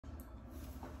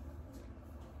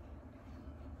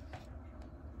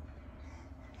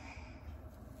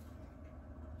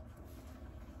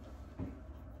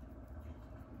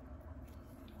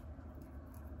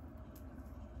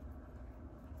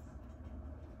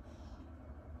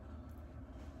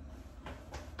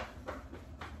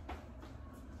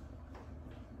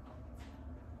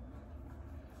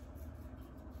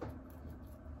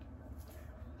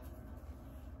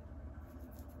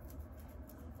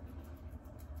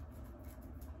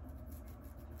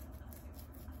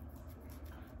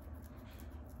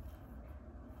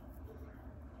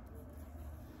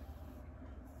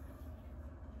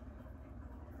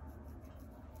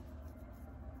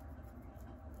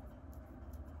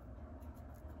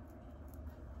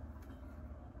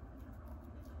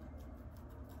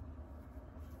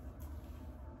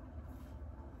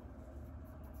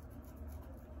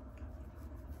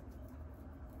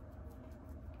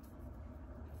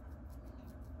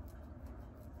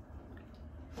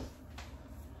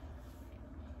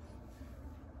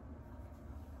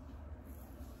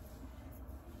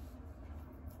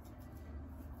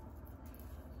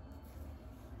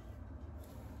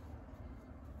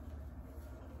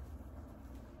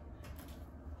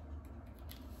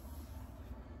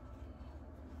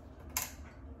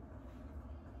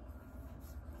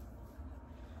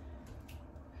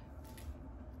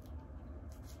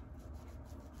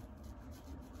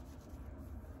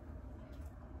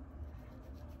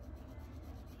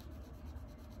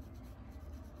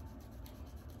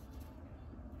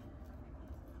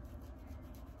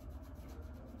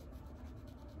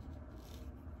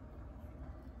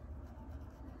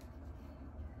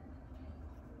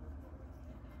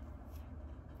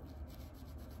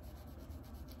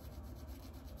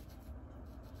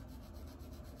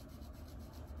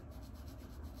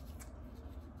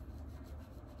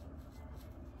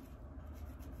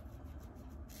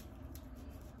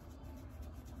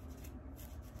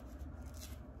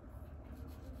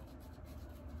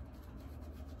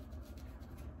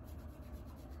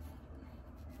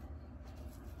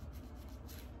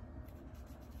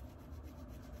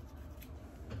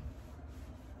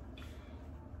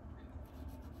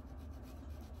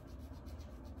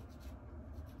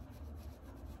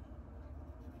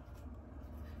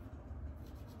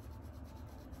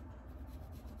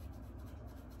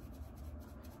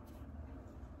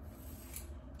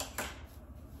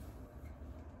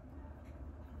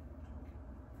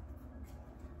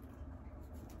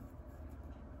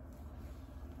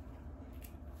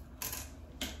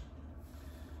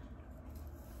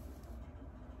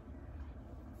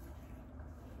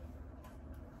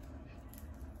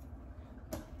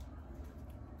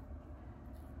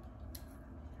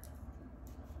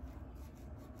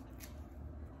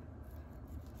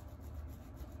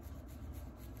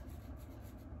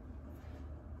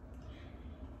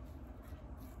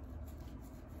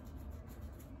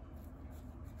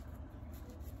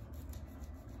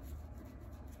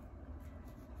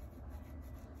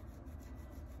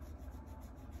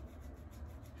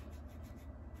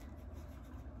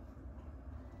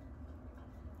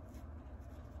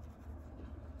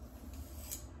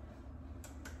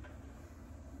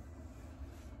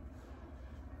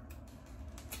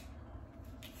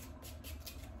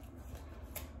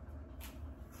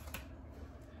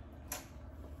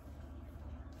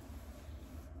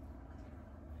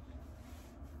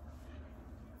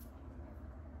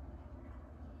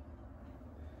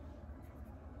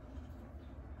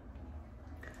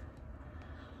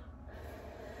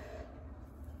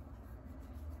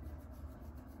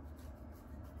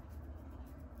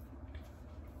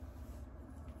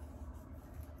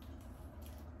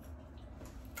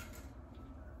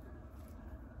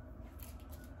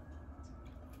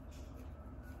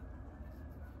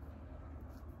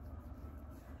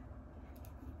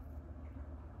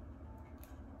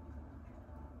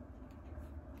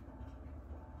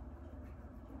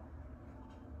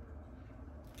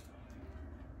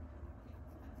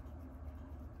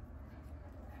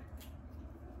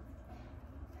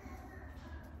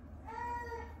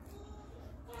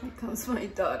Here comes my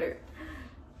daughter.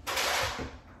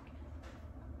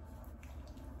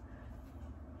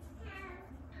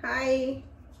 Hi.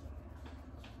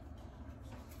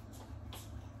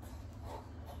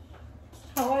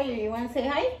 How are you? You want to say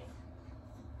hi?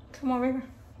 Come over here.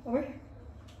 Over here.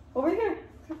 Over here.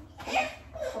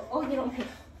 Oh, you don't pay.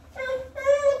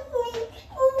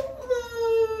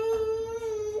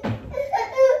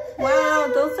 Wow,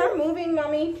 don't start moving,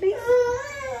 mommy, please.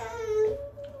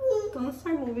 Don't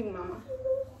start moving, mama.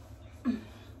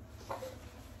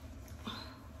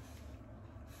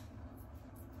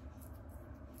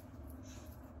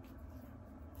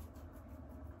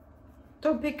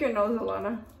 Don't pick your nose,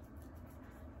 Alana.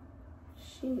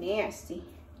 She nasty.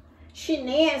 She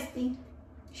nasty.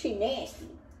 She nasty.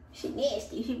 She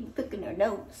nasty. She be picking her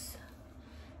nose.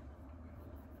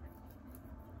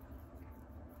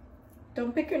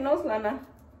 Don't pick your nose, Lana.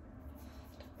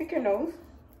 Don't pick your nose.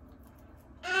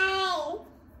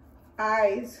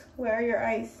 Eyes. Where are your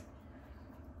eyes?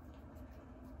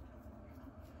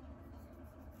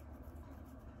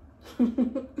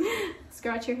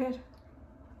 Scratch your head.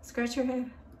 Scratch your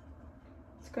head.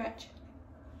 Scratch.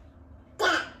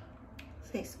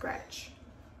 Say scratch.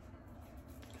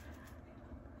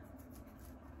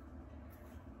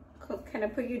 Can I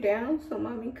put you down so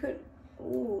mommy could?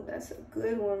 Ooh, that's a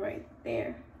good one right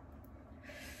there.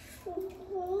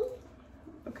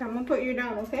 Okay, I'm gonna put you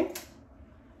down, okay?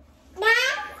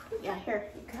 Yeah, here,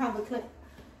 you can have the clip.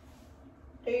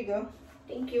 There you go.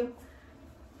 Thank you.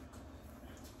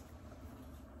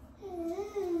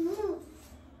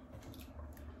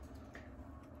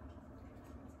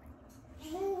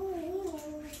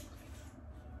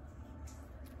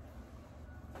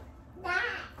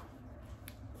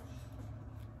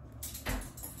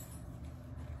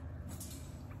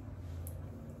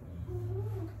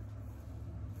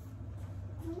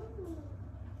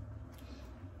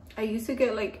 I used to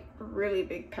get like really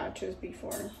big patches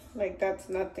before. Like that's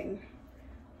nothing.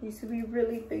 It used to be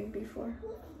really big before.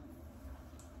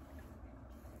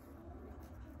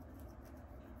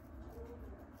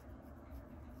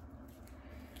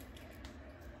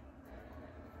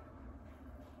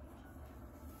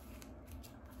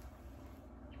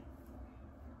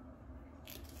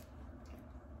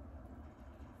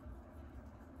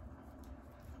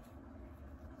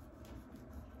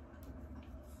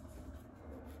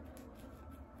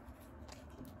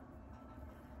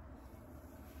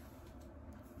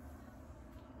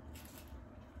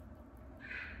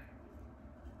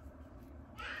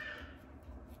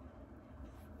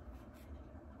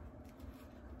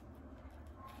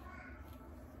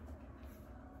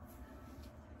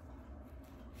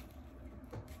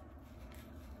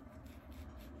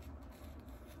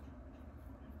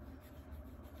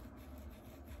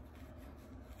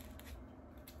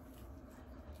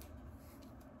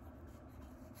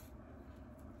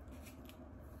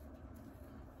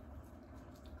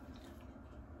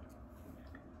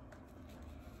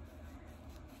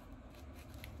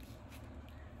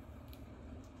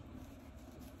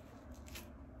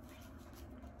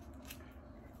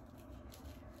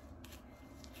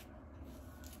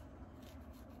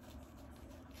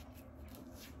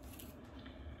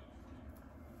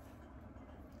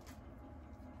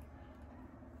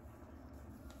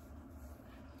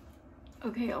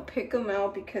 Okay, I'll pick them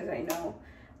out because I know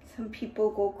some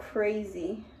people go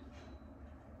crazy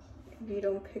if you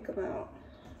don't pick them out.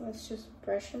 Let's just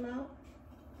brush them out.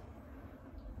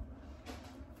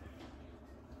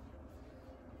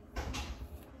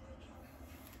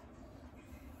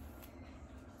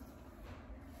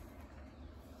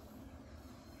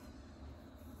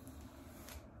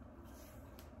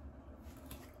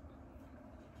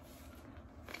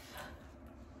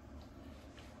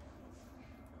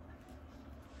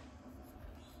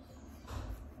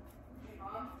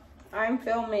 I'm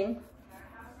filming.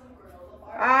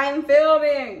 I'm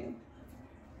filming.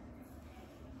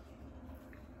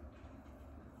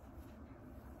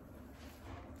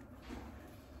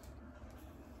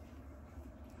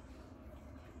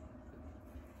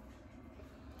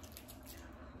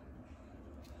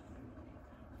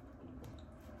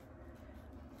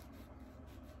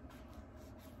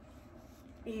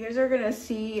 You guys are gonna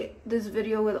see this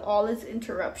video with all its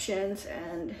interruptions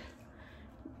and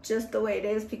just the way it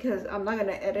is because I'm not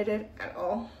gonna edit it at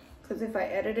all, because if I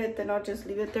edit it then I'll just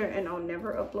leave it there and I'll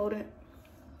never upload it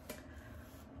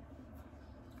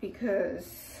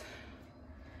because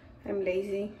I'm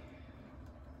lazy.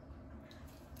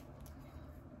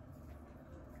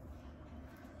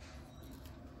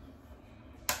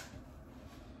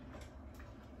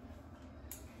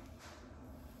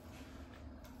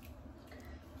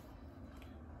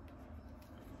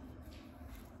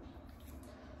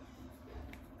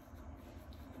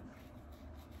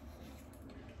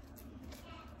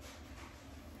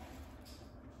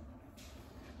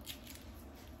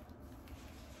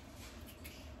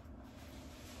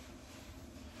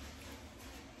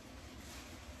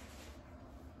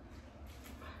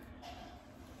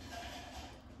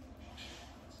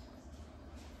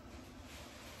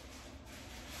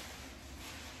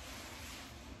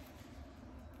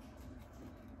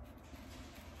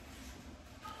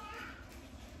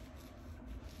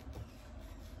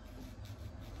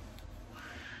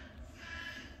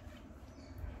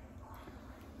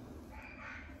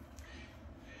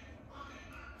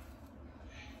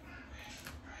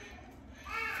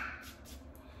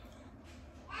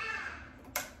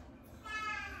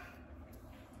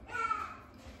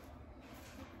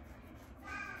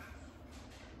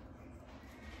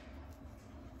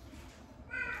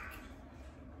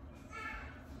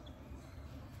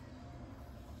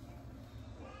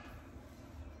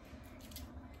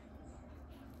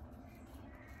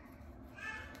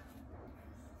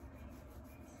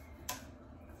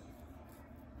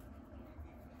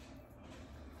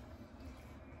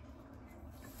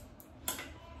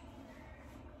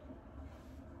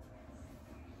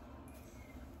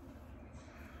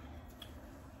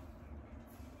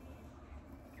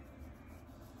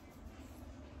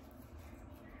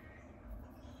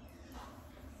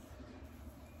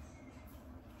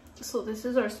 So this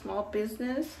is our small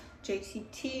business,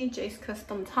 JCT, J's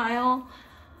Custom Tile.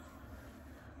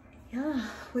 Yeah,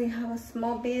 we have a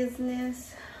small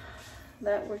business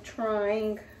that we're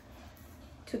trying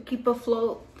to keep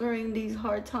afloat during these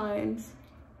hard times.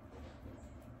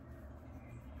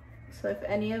 So if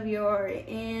any of you are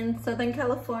in Southern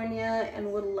California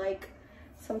and would like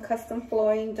some custom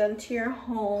flooring done to your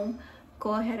home,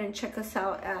 go ahead and check us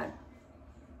out at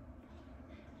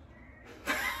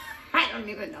I don't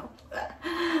even know.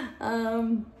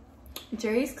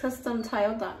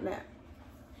 jerryscustomtile.net.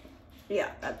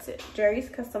 Yeah, that's it.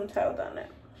 jerryscustomtile.net.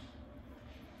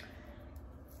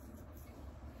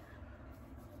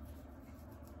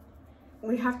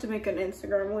 We have to make an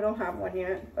Instagram. We don't have one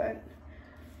yet, but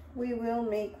we will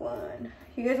make one.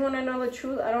 You guys want to know the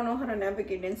truth? I don't know how to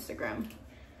navigate Instagram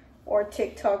or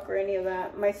TikTok or any of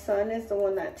that. My son is the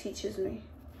one that teaches me.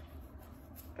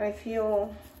 I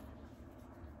feel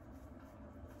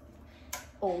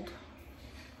old,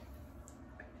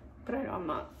 but I know I'm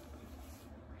not.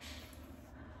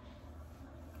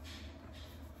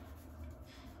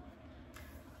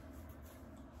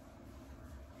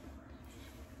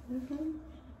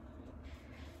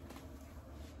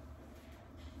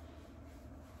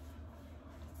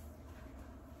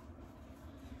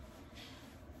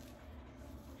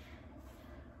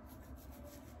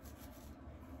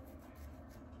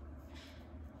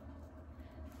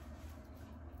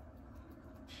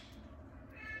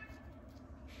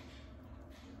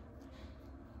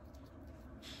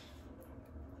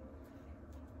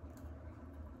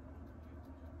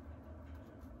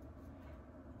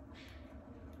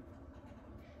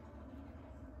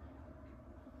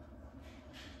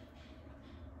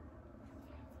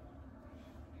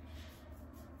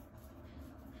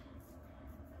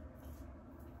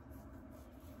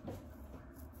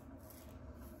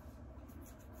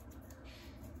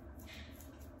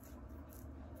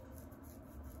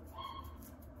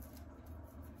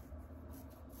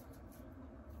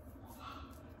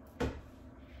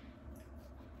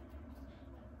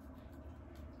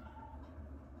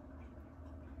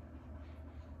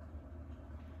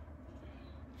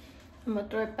 I'm gonna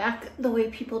throw it back the way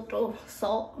people throw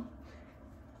salt.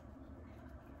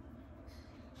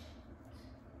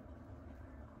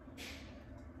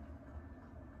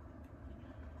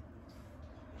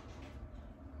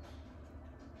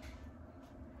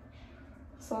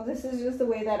 So this is just the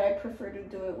way that I prefer to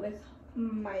do it, with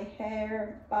my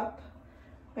hair up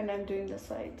when I'm doing the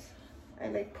sides. I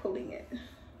like pulling it.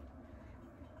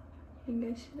 You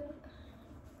guys see that?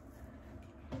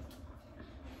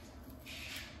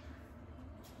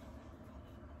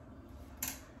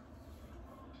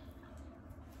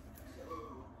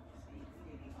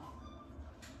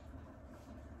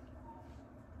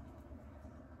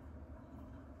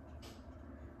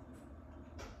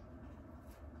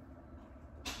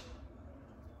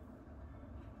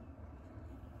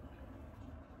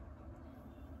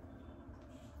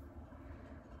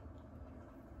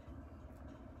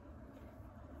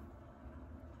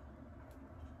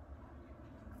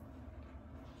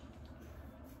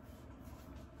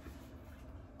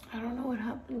 I don't know what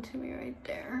happened to me right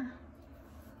there.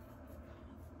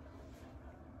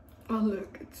 Oh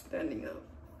look, it's standing up.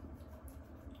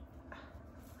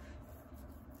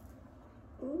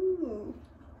 Ooh,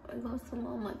 I got some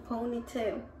on my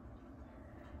ponytail.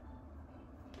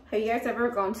 Have you guys ever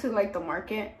gone to like the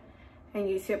market and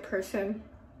you see a person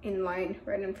in line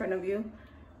right in front of you,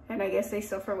 and I guess they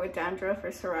suffer with dandruff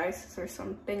or psoriasis or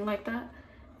something like that?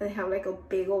 They have like a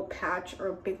big old patch or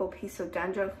a big old piece of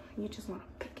dandruff. You just want to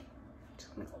pick it.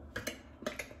 Just want to go pick it.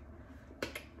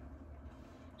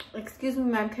 Excuse me,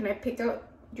 ma'am, can I pick out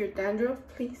your dandruff,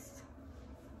 please?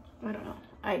 I don't know.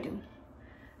 I do.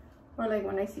 Or like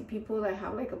when I see people that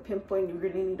have like a pimple and you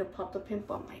really need to pop the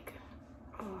pimple, I'm like,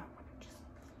 oh, I want to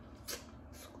just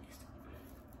squeeze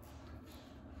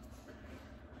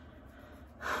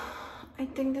it. I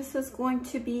think this is going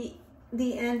to be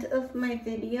the end of my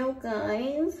video,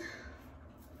 guys.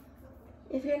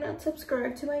 If you're not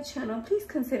subscribed to my channel, please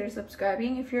consider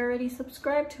subscribing. If you're already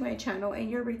subscribed to my channel and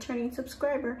you're a returning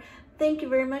subscriber, thank you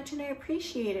very much and I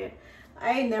appreciate it.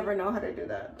 I never know how to do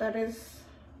that. That is,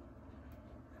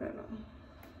 I don't know.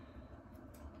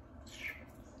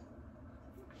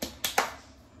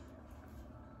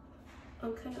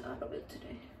 I'm kind of out of it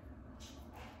today.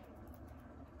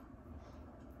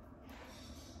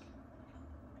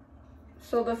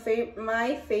 So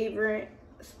my favorite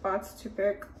spots to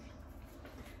pick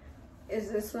is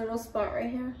this little spot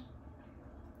right here.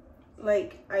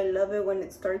 Like, I love it when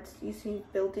it starts, you see,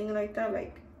 building like that.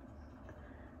 Like,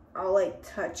 I'll like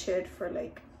touch it for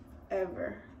like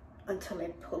ever until I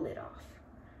pull it off.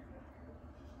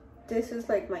 this is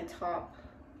like my top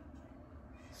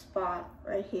spot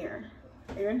right here.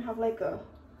 I even have like a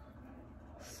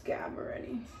scab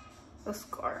already, a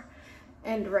scar.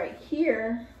 And right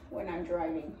here, when I'm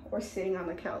driving or sitting on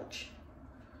the couch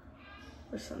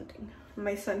or something.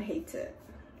 My son hates it.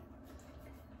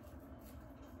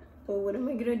 But what am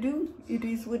I gonna do? It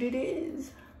is what it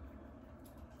is.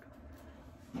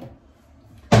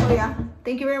 Oh yeah,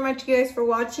 thank you very much guys for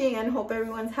watching, and hope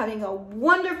everyone's having a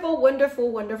wonderful, wonderful,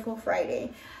 wonderful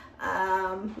Friday.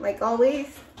 Like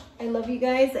always, I love you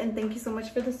guys and thank you so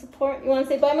much for the support. You want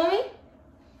to say bye, mommy?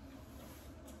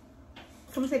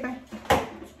 Come say bye.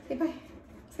 Say bye.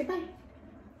 Say bye.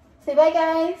 Say bye,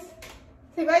 guys.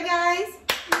 Say bye, guys.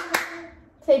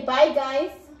 Say bye,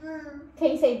 guys.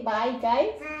 Can you say bye,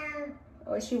 guys?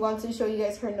 Or she wants to show you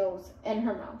guys her nose and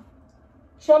her mouth.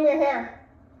 Show them your hair.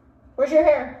 Where's your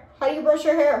hair? How do you brush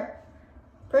your hair?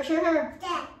 Brush your hair.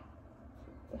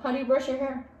 How do you brush your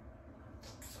hair?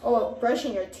 Oh,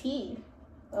 brushing your teeth.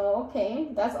 Oh, okay.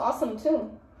 That's awesome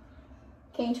too.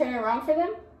 Can you turn it around for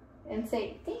them and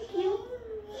say thank you?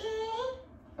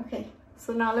 Okay,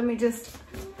 so now let me just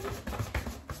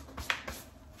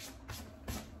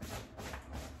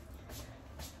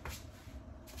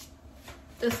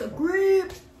a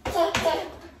grip.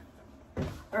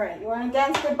 All right, you want to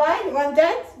dance goodbye? You want to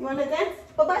dance? You want to dance?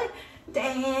 Bye-bye.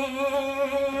 Dance.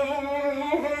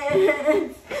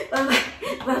 Bye-bye.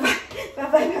 Bye-bye. Bye-bye.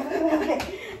 Bye-bye. Bye-bye.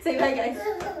 Say bye,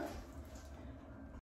 guys.